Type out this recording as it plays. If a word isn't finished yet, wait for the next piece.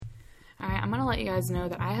I'm going to let you guys know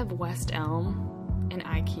that I have West Elm and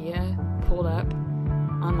IKEA pulled up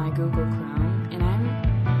on my Google Chrome, and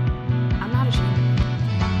I'm not ashamed of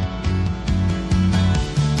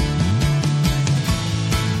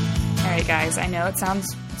it. All right, guys, I know it's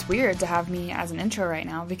weird to have me as an intro right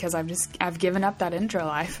now because I've given up that intro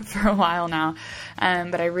life for a while now.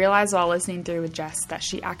 But I realized while listening through with Jess that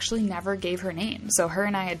she actually never gave her name. So her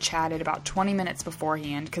and I had chatted about 20 minutes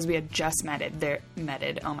beforehand because we had just met there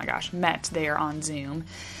on Zoom.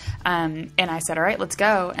 And I said, all right, let's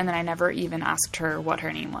go. And then I never even asked her what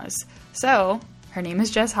her name was. So her name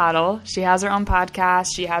is Jess Hoddle. She has her own podcast.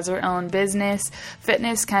 She has her own business,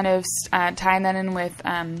 fitness, kind of tying that in with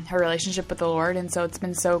her relationship with the Lord. And so it's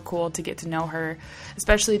been so cool to get to know her,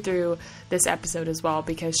 especially through this episode as well,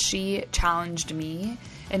 because she challenged me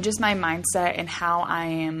and just my mindset and how I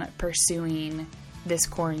am pursuing this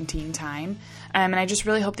quarantine time. And I just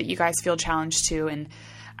really hope that you guys feel challenged too. And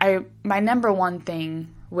my number one thing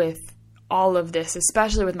with all of this,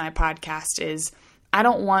 especially with my podcast, is I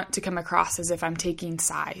don't want to come across as if I'm taking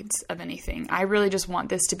sides of anything. I really just want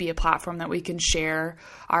this to be a platform that we can share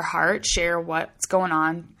our heart, share what's going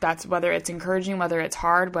on. That's whether it's encouraging, whether it's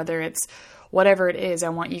hard, whether it's whatever it is. I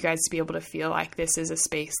want you guys to be able to feel like this is a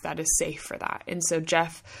space that is safe for that. And so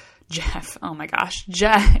Jess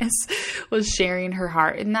was sharing her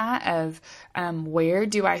heart in that of where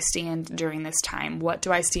do I stand during this time? What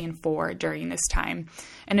do I stand for during this time?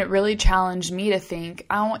 And it really challenged me to think,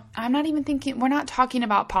 I'm not even thinking, we're not talking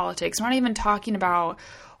about politics. We're not even talking about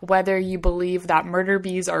whether you believe that murder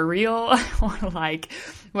bees are real or like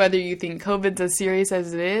whether you think COVID's as serious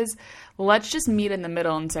as it is. Let's just meet in the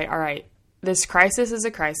middle and say, all right, this crisis is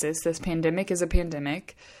a crisis. This pandemic is a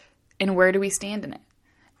pandemic. And where do we stand in it?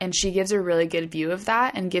 And she gives a really good view of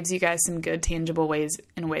that and gives you guys some good tangible ways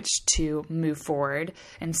in which to move forward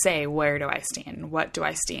and say, where do I stand? What do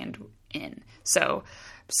I stand in? So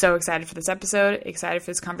excited for this episode, excited for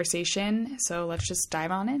this conversation. So let's just dive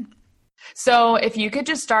on in. So if you could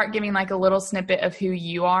just start giving like a little snippet of who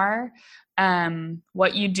you are,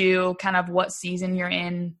 what you do, kind of what season you're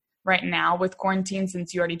in right now with quarantine,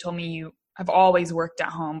 since you already told me you have always worked at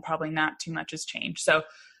home, probably not too much has changed. So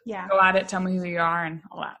yeah, go at it. Tell me who you are and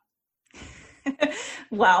all that.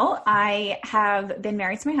 Well, I have been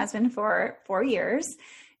married to my husband for 4 years.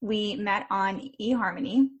 We met on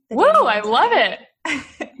eHarmony. Woo! I love it.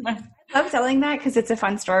 I love telling that because it's a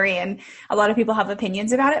fun story and a lot of people have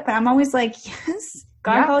opinions about it, but I'm always like, yes,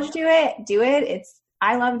 God called you to it. Do it.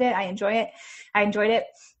 I loved it. I enjoy it. I enjoyed it.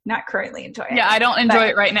 Not currently enjoy it. Yeah, I don't enjoy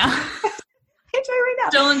it right now. I enjoy it right now.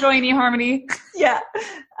 Still enjoying eHarmony. Yeah.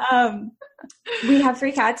 We have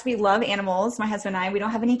 3 cats. We love animals. My husband and I, we don't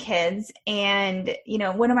have any kids. And,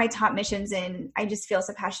 one of my top missions, and I just feel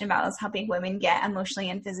so passionate about, is helping women get emotionally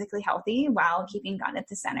and physically healthy while keeping God at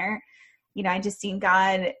the center. I just seen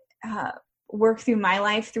God work through my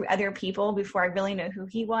life through other people before I really know who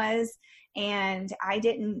he was. And I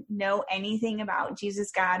didn't know anything about Jesus,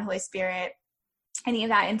 God, Holy Spirit, any of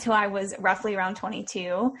that until I was roughly around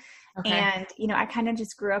 22. Okay. And, I kind of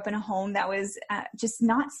just grew up in a home that was just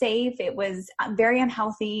not safe. It was very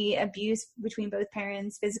unhealthy, abuse between both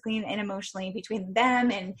parents, physically and emotionally between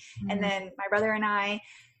them and then my brother and I.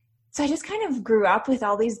 So I just kind of grew up with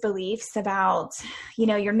all these beliefs about,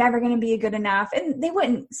 you're never going to be good enough. And they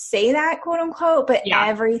wouldn't say that, quote unquote, but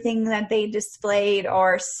everything that they displayed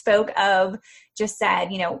or spoke of just said,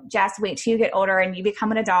 just wait till you get older and you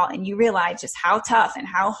become an adult and you realize just how tough and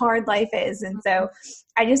how hard life is. And so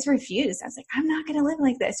I just refused. I was like, I'm not going to live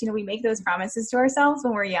like this. We make those promises to ourselves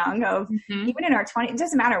when we're young of even in our 20s, it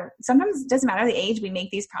doesn't matter. Sometimes it doesn't matter the age. We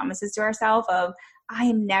make these promises to ourselves of, I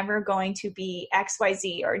am never going to be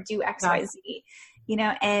XYZ or do XYZ,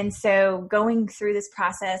 and so going through this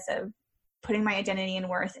process of putting my identity and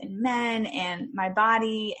worth in men and my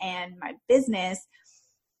body and my business,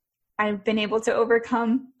 I've been able to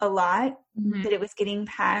overcome a lot, but it was getting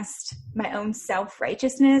past my own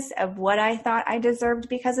self-righteousness of what I thought I deserved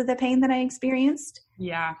because of the pain that I experienced.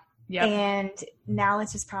 Yeah. Yep. And now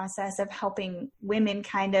it's this process of helping women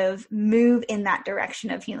kind of move in that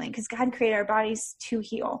direction of healing, because God created our bodies to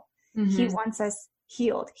heal. He wants us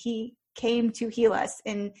healed. He came to heal us,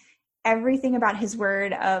 and everything about his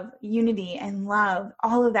word of unity and love,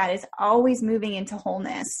 all of that is always moving into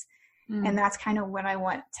wholeness. And that's kind of what I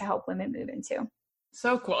want to help women move into.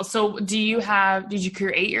 So cool. So did you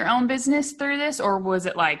create your own business through this, or was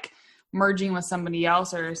it like merging with somebody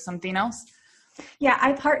else or something else? Yeah,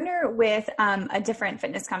 I partner with a different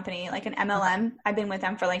fitness company, like an MLM. I've been with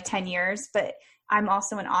them for like 10 years, but I'm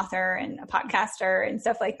also an author and a podcaster and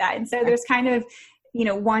stuff like that. And so there's kind of,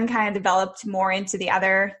 one kind of developed more into the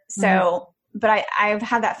other. So but I've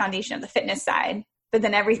had that foundation of the fitness side, but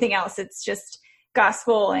then everything else, it's just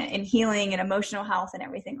gospel and healing and emotional health and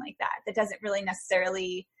everything like that. That doesn't really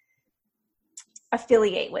necessarily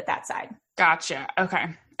affiliate with that side. Gotcha.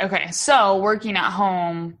 Okay. So working at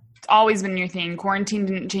home, it's always been your thing. Quarantine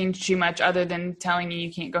didn't change too much other than telling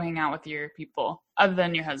you can't go hang out with your people other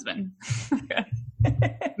than your husband.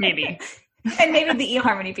 Maybe. And maybe the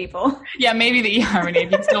eHarmony people. Yeah, maybe the eHarmony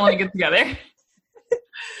if you still want to get together.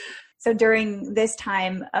 So during this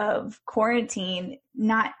time of quarantine,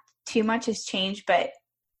 not too much has changed, but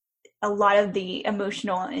a lot of the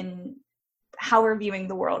emotional and how we're viewing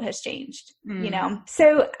the world has changed, you know?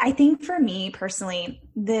 So I think for me personally,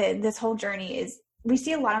 this whole journey is, we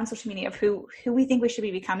see a lot on social media of who we think we should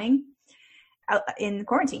be becoming in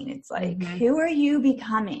quarantine. It's like, who are you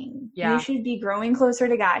becoming? Yeah. You should be growing closer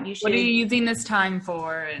to God. You should. What are you using this time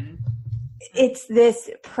for? And it's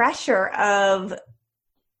this pressure of,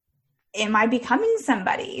 am I becoming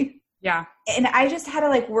somebody? Yeah. And I just had to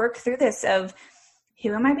like work through this of,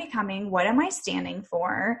 who am I becoming? What am I standing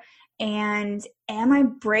for? And am I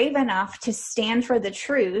brave enough to stand for the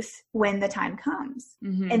truth when the time comes?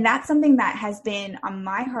 And that's something that has been on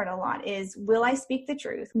my heart a lot is, will I speak the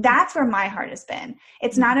truth? That's where my heart has been.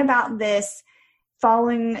 It's not about this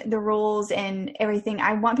following the rules and everything.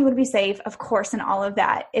 I want people to be safe, of course, and all of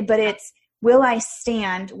that. But it's, will I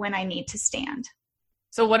stand when I need to stand?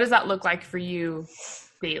 So what does that look like for you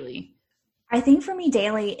daily? I think for me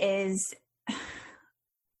daily is,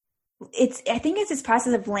 I think it's this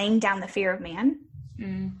process of laying down the fear of man.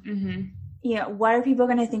 You know, what are people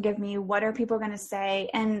going to think of me? What are people going to say?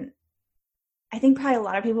 And I think probably a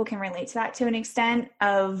lot of people can relate to that to an extent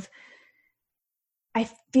of, I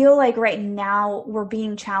feel like right now we're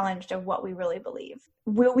being challenged of what we really believe.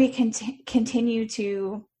 Will we continue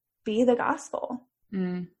to be the gospel?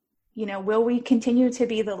 You know, will we continue to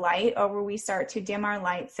be the light, or will we start to dim our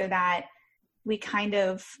light so that we kind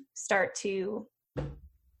of start to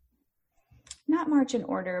not march in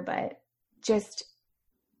order, but just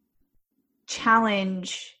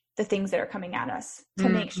challenge the things that are coming at us to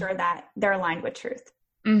make sure that they're aligned with truth.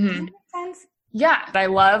 Does that make sense? Yeah. I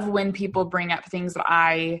love when people bring up things that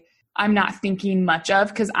I'm not thinking much of,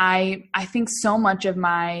 because I think so much of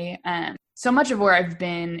my, so much of where I've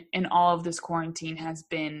been in all of this quarantine has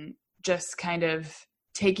been just kind of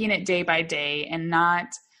taking it day by day, and not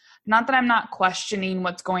that I'm not questioning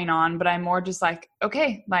what's going on, but I'm more just like,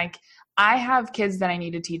 okay, like, I have kids that I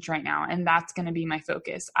need to teach right now, and that's going to be my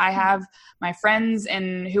focus. I have my friends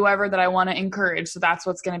and whoever that I want to encourage, so that's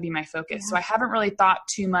what's going to be my focus. So I haven't really thought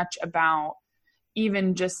too much about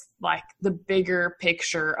even just like the bigger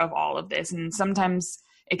picture of all of this. And sometimes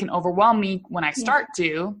it can overwhelm me when I start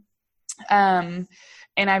to.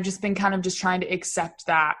 And I've just been kind of just trying to accept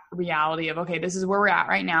that reality of, okay, this is where we're at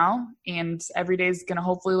right now, and every day is going to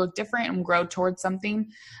hopefully look different and grow towards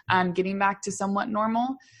something, getting back to somewhat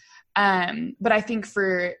normal. But I think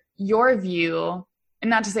for your view, and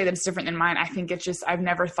not to say that it's different than mine, I think it's just, I've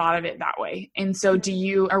never thought of it that way. And so do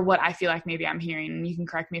you, or what I feel like maybe I'm hearing, and you can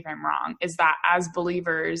correct me if I'm wrong, is that as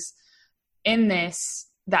believers in this,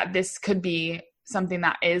 that this could be something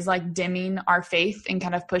that is like dimming our faith and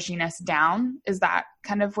kind of pushing us down? Is that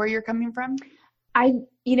kind of where you're coming from? I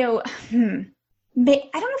don't know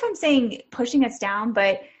if I'm saying pushing us down,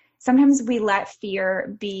 but sometimes we let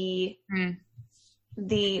fear be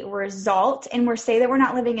the result, and we're say that we're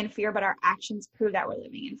not living in fear, but our actions prove that we're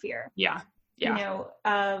living in fear. Yeah. You know,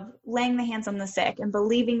 of laying the hands on the sick and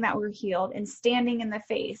believing that we're healed and standing in the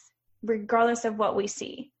faith, regardless of what we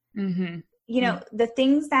see. You know, the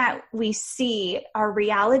things that we see are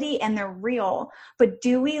reality and they're real, but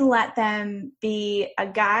do we let them be a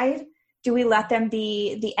guide? Do we let them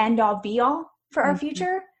be the end all be all for our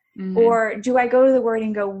future? Or do I go to the word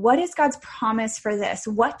and go, what is God's promise for this?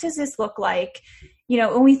 What does this look like? You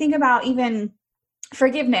know, when we think about even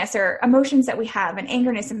forgiveness or emotions that we have and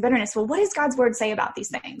angerness and bitterness, well, what does God's word say about these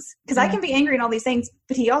things? Because I can be angry and all these things,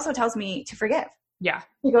 but he also tells me to forgive. Yeah.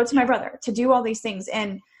 To go to my brother, to do all these things.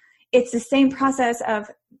 And it's the same process of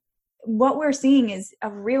what we're seeing is a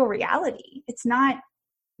real reality. It's not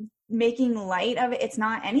making light of it. It's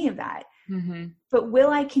not any of that. But will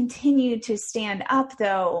I continue to stand up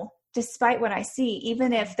though, despite what I see,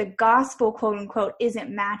 even if the gospel, quote unquote, isn't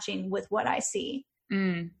matching with what I see?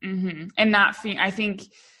 And not,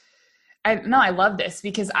 I love this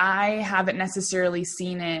because I haven't necessarily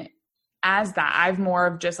seen it as that. I've more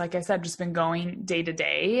of just, like I said, just been going day to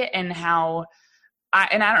day, and how I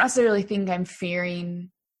don't necessarily think I'm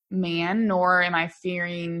fearing man, nor am I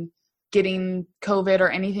fearing getting COVID or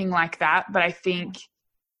anything like that. But I think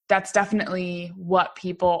that's definitely what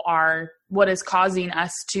people are what is causing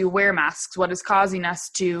us to wear masks, what is causing us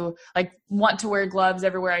to like want to wear gloves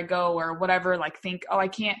everywhere I go or whatever, like think, oh, I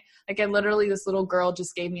can't, like I literally, this little girl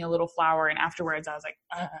just gave me a little flower and afterwards I was like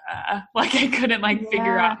I couldn't like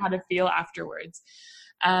figure out how to feel afterwards.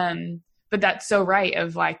 But that's so right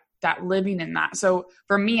of like that living in that. So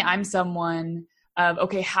for me, I'm someone of,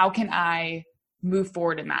 okay, how can I move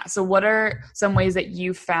forward in that? So what are some ways that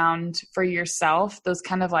you found for yourself, those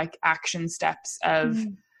kind of like action steps of,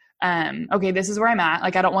 okay, this is where I'm at.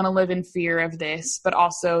 Like, I don't want to live in fear of this, but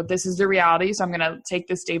also this is the reality. So I'm going to take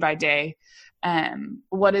this day by day.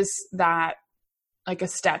 What is that, like a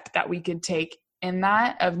step that we could take in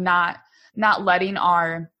that of not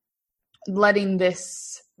letting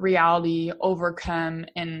this reality overcome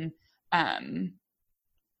and,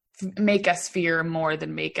 make us fear more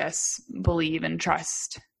than make us believe and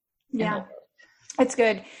trust. Yeah. That's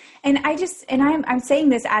good. And I'm saying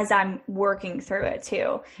this as I'm working through it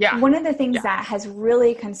too. Yeah. One of the things that has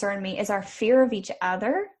really concerned me is our fear of each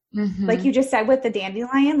other. Like you just said with the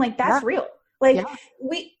dandelion, like that's real. Like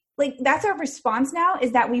that's our response now,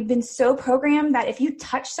 is that we've been so programmed that if you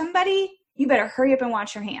touch somebody, you better hurry up and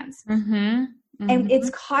wash your hands. And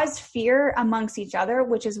it's caused fear amongst each other,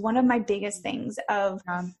 which is one of my biggest things of,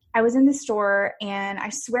 I was in the store and I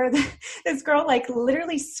swear that this girl like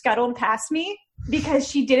literally scuttled past me because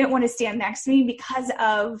she didn't want to stand next to me because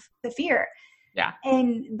of the fear. Yeah.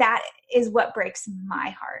 And that is what breaks my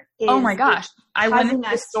heart. Oh my gosh. I went into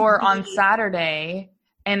the store on Saturday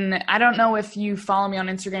and I don't know if you follow me on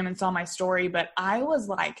Instagram and saw my story, but I was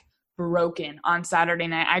like broken on Saturday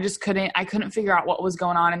night. I couldn't figure out what was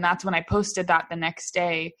going on. And that's when I posted that the next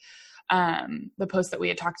day. The post that we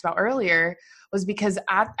had talked about earlier was because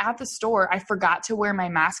at the store, I forgot to wear my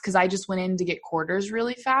mask because I just went in to get quarters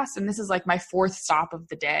really fast. And this is like my fourth stop of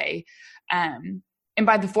the day. And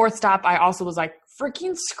by the fourth stop, I also was like,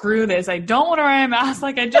 freaking screw this. I don't want to wear a mask.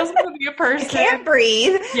 Like, I just want to be a person. I can't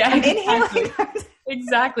breathe. Yeah, I'm inhaling.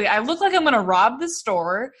 Exactly. I look like I'm going to rob the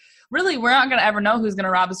store. Really, we're not going to ever know who's going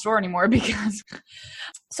to rob the store anymore because.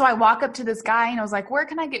 So I walk up to this guy and I was like, where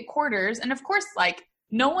can I get quarters? And of course, like,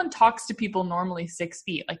 no one talks to people normally 6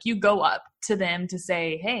 feet. Like, you go up to them to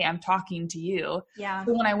say, hey, I'm talking to you. Yeah.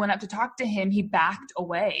 So when I went up to talk to him, he backed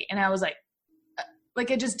away. And I was like,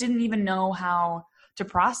 I just didn't even know how to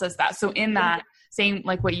process that. So in that same,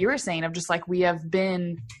 like what you were saying of just like,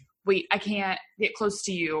 I can't get close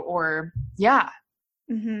to you or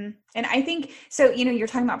And I think, so, you're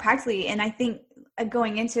talking about practically, and I think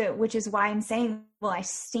going into it, which is why I'm saying, well, I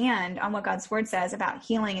stand on what God's word says about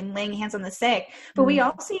healing and laying hands on the sick, but we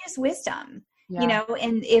also use wisdom,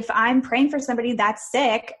 and if I'm praying for somebody that's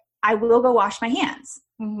sick, I will go wash my hands,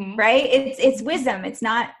 right? It's wisdom. It's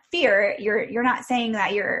not fear. You're not saying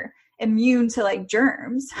that you're immune to like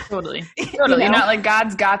germs. Totally. You're not like,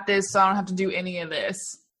 God's got this, so I don't have to do any of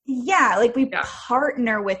this. Yeah, like we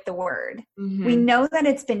partner with the word. We know that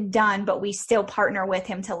it's been done, but we still partner with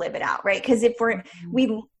him to live it out, right? Because if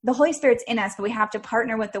the Holy Spirit's in us, but we have to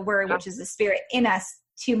partner with the word, which is the Spirit in us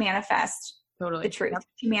to manifest the truth,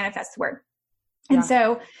 to manifest the word. And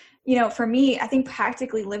so, for me, I think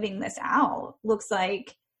practically living this out looks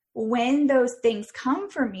like when those things come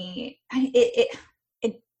for me, it's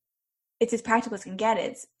as practical as can get.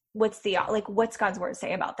 It's what's God's word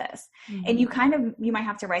say about this? And you might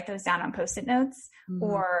have to write those down on Post-it notes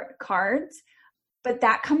or cards, but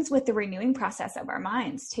that comes with the renewing process of our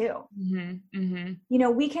minds too.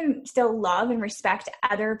 We can still love and respect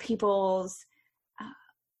other people's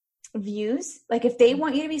views. Like if they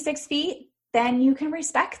want you to be 6 feet, then you can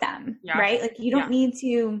respect them, right? Like you don't need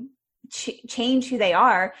to change who they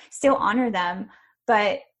are, still honor them.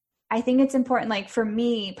 But I think it's important, like for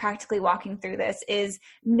me, practically walking through this is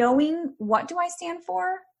knowing what do I stand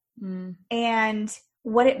for and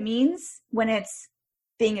what it means when it's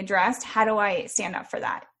being addressed. How do I stand up for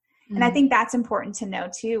that? And I think that's important to know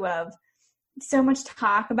too, of so much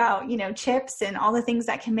talk about, chips and all the things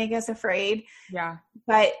that can make us afraid. Yeah.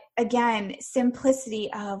 But again, simplicity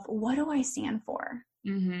of what do I stand for?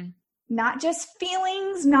 Not just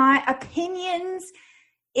feelings, not opinions.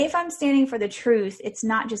 If I'm standing for the truth, it's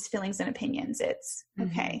not just feelings and opinions. It's,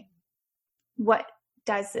 okay, what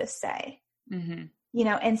does this say?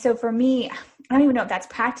 And so for me, I don't even know if that's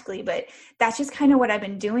practically, but that's just kind of what I've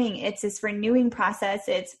been doing. It's this renewing process.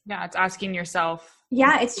 It's asking yourself.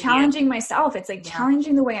 Yeah, it's challenging myself. It's like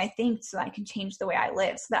challenging the way I think so that I can change the way I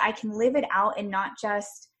live, so that I can live it out and not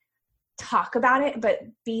just talk about it, but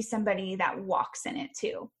be somebody that walks in it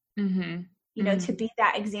too. To be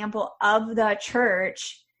that example of the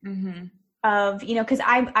church of, because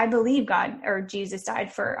I believe God or Jesus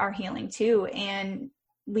died for our healing too. And,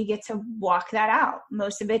 we get to walk that out.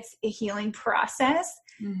 Most of it's a healing process,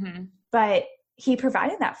 but he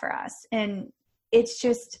provided that for us. And it's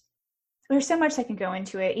just, there's so much that can go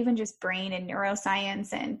into it, even just brain and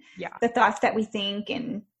neuroscience and the thoughts that we think.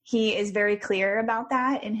 And he is very clear about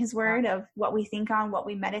that in his word of what we think on, what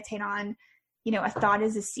we meditate on. You know, a thought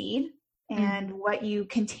is a seed, and what you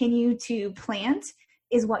continue to plant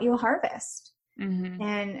is what you'll harvest.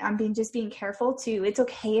 And I'm being careful too. It's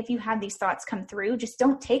okay if you have these thoughts come through, just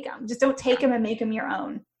don't take them. Just don't take them and make them your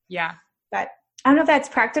own. Yeah. But I don't know if that's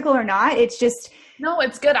practical or not. It's just, no,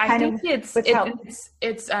 it's good. I think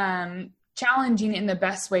it's challenging in the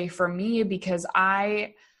best way for me, because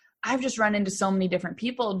I've just run into so many different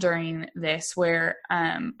people during this where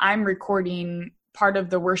I'm recording part of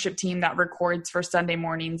the worship team that records for Sunday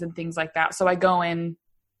mornings and things like that. So I go in,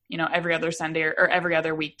 you know, every other Sunday or every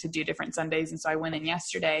other week to do different Sundays. And so I went in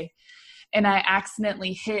yesterday and I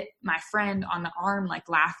accidentally hit my friend on the arm, like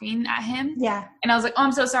laughing at him. Yeah. And I was like, oh,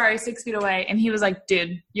 I'm so sorry, 6 feet away. And he was like,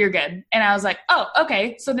 dude, you're good. And I was like, oh,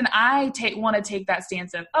 okay. So then I want to take that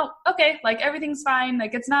stance of, oh, okay, like everything's fine.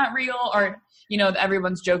 Like it's not real, or, you know,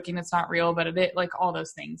 everyone's joking it's not real, but it, like all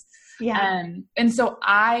those things. Yeah. And so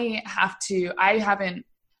I haven't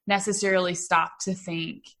necessarily stopped to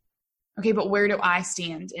think, okay, but where do I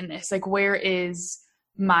stand in this? Like, where is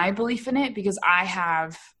my belief in it? Because I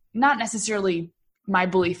have not necessarily my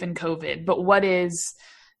belief in COVID, but what is,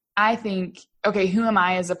 I think, okay, who am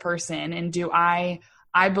I as a person? And do I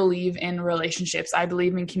believe in relationships. I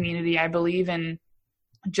believe in community. I believe in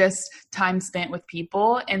just time spent with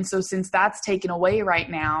people. And so since that's taken away right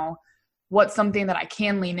now, what's something that I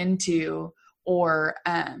can lean into, or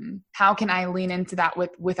how can I lean into that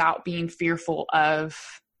without being fearful of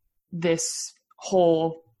this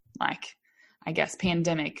whole, like, I guess,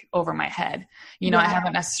 pandemic over my head. You know, I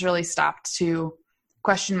haven't necessarily stopped to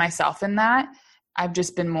question myself in that. I've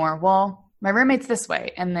just been more, well, my roommate's this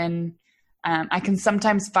way. And then I can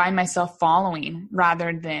sometimes find myself following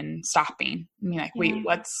rather than stopping. I mean, like, wait,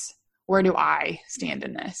 where do I stand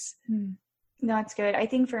in this? No, that's good. I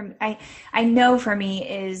think I know for me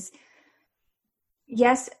is,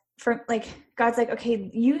 yes, for like, God's like, okay,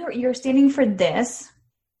 you're standing for this,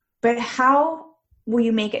 but how will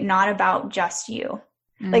you make it not about just you?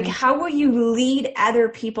 Like, how will you lead other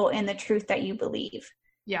people in the truth that you believe?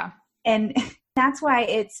 Yeah. And that's why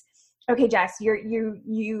it's, okay, Jess,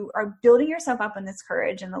 you are building yourself up in this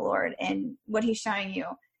courage in the Lord and what he's showing you.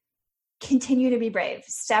 Continue to be brave,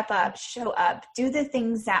 step up, show up, do the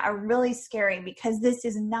things that are really scary, because this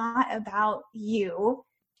is not about you.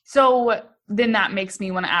 So then that makes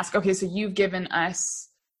me want to ask, okay, so you've given us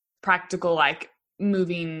practical, like,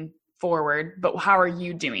 moving forward, but how are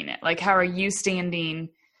you doing it? Like, how are you standing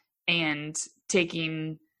and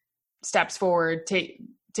taking steps forward,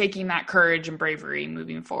 taking that courage and bravery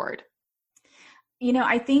moving forward? You know,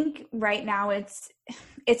 I think right now it's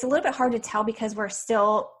a little bit hard to tell because we're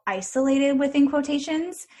still isolated within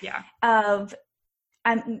quotations. Yeah.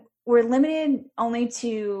 We're limited only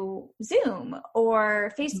to Zoom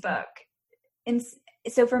or Facebook. And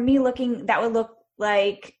so for me, that would look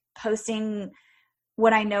like posting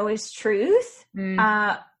what I know is truth.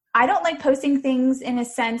 I don't like posting things in a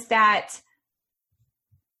sense that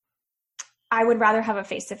I would rather have a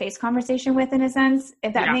face-to-face conversation with, in a sense,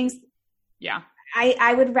 if that makes. Yeah.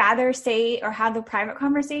 I would rather say or have the private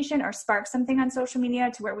conversation or spark something on social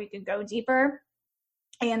media to where we could go deeper.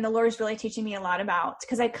 And the Lord is really teaching me a lot about,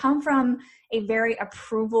 because I come from a very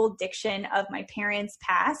approval diction of my parents'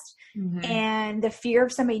 past, and the fear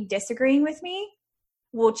of somebody disagreeing with me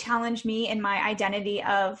will challenge me in my identity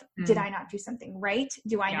of, did I not do something right?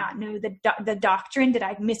 Do I not know the doctrine? Did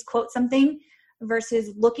I misquote something?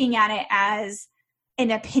 Versus looking at it as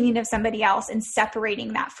an opinion of somebody else and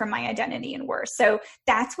separating that from my identity and worth. So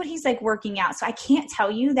that's what he's like working out. So I can't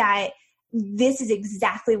tell you that this is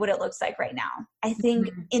exactly what it looks like right now. I think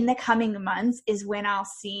in the coming months is when I'll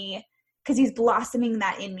see, because he's blossoming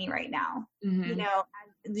that in me right now. You know,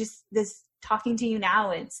 just this talking to you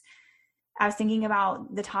now, I was thinking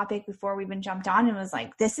about the topic before we even jumped on and was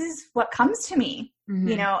like, this is what comes to me,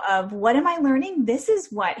 you know, of what am I learning? This is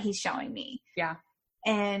what he's showing me. Yeah.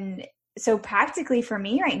 And so practically for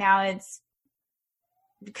me right now, it's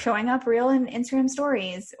showing up real in Instagram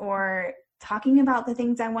stories or talking about the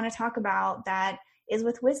things I want to talk about that is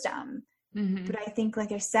with wisdom. But I think,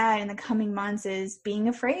 like I said, in the coming months is being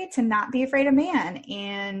afraid to not be afraid of man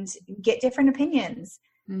and get different opinions.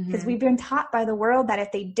 Because we've been taught by the world that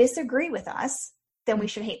if they disagree with us, then we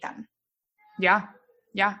should hate them. Yeah.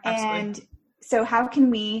 Yeah. Absolutely. And so how can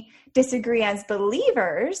we disagree as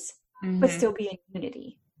believers, but still be in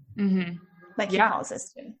unity? Like he calls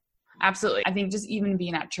us to. absolutely. I think just even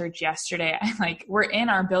being at church yesterday, we're in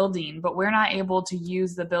our building, but we're not able to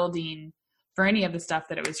use the building for any of the stuff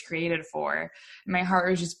that it was created for. And my heart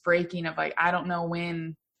was just breaking of like, I don't know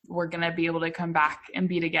when we're going to be able to come back and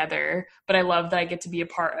be together. But I love that I get to be a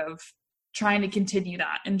part of trying to continue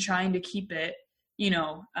that and trying to keep it,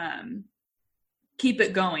 keep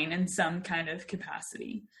it going in some kind of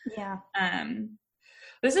capacity. Yeah.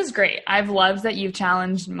 This is great. I've loved that you've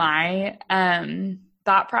challenged my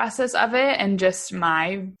thought process of it, and just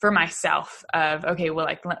for myself of, okay, well,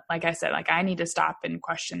 like I said, like I need to stop and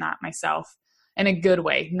question that myself in a good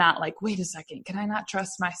way, not like, wait a second, can I not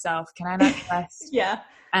trust myself? Can I not trust? Yeah,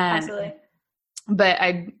 absolutely. But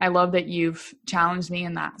I love that you've challenged me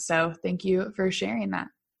in that. So thank you for sharing that.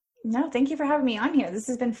 No, thank you for having me on here. This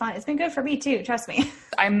has been fun. It's been good for me too. Trust me.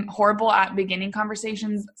 I'm horrible at beginning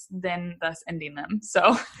conversations, then thus ending them.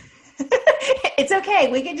 So it's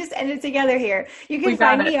okay. We can just end it together here. You can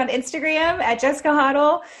find me on Instagram at Jessica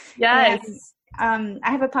Hoddle. Yes. And,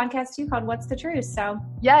 I have a podcast too called What's the Truth. So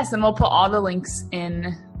yes. And we'll put all the links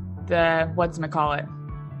in the, what's it called?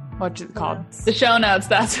 The show notes.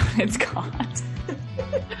 That's what it's called.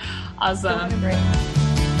 Awesome.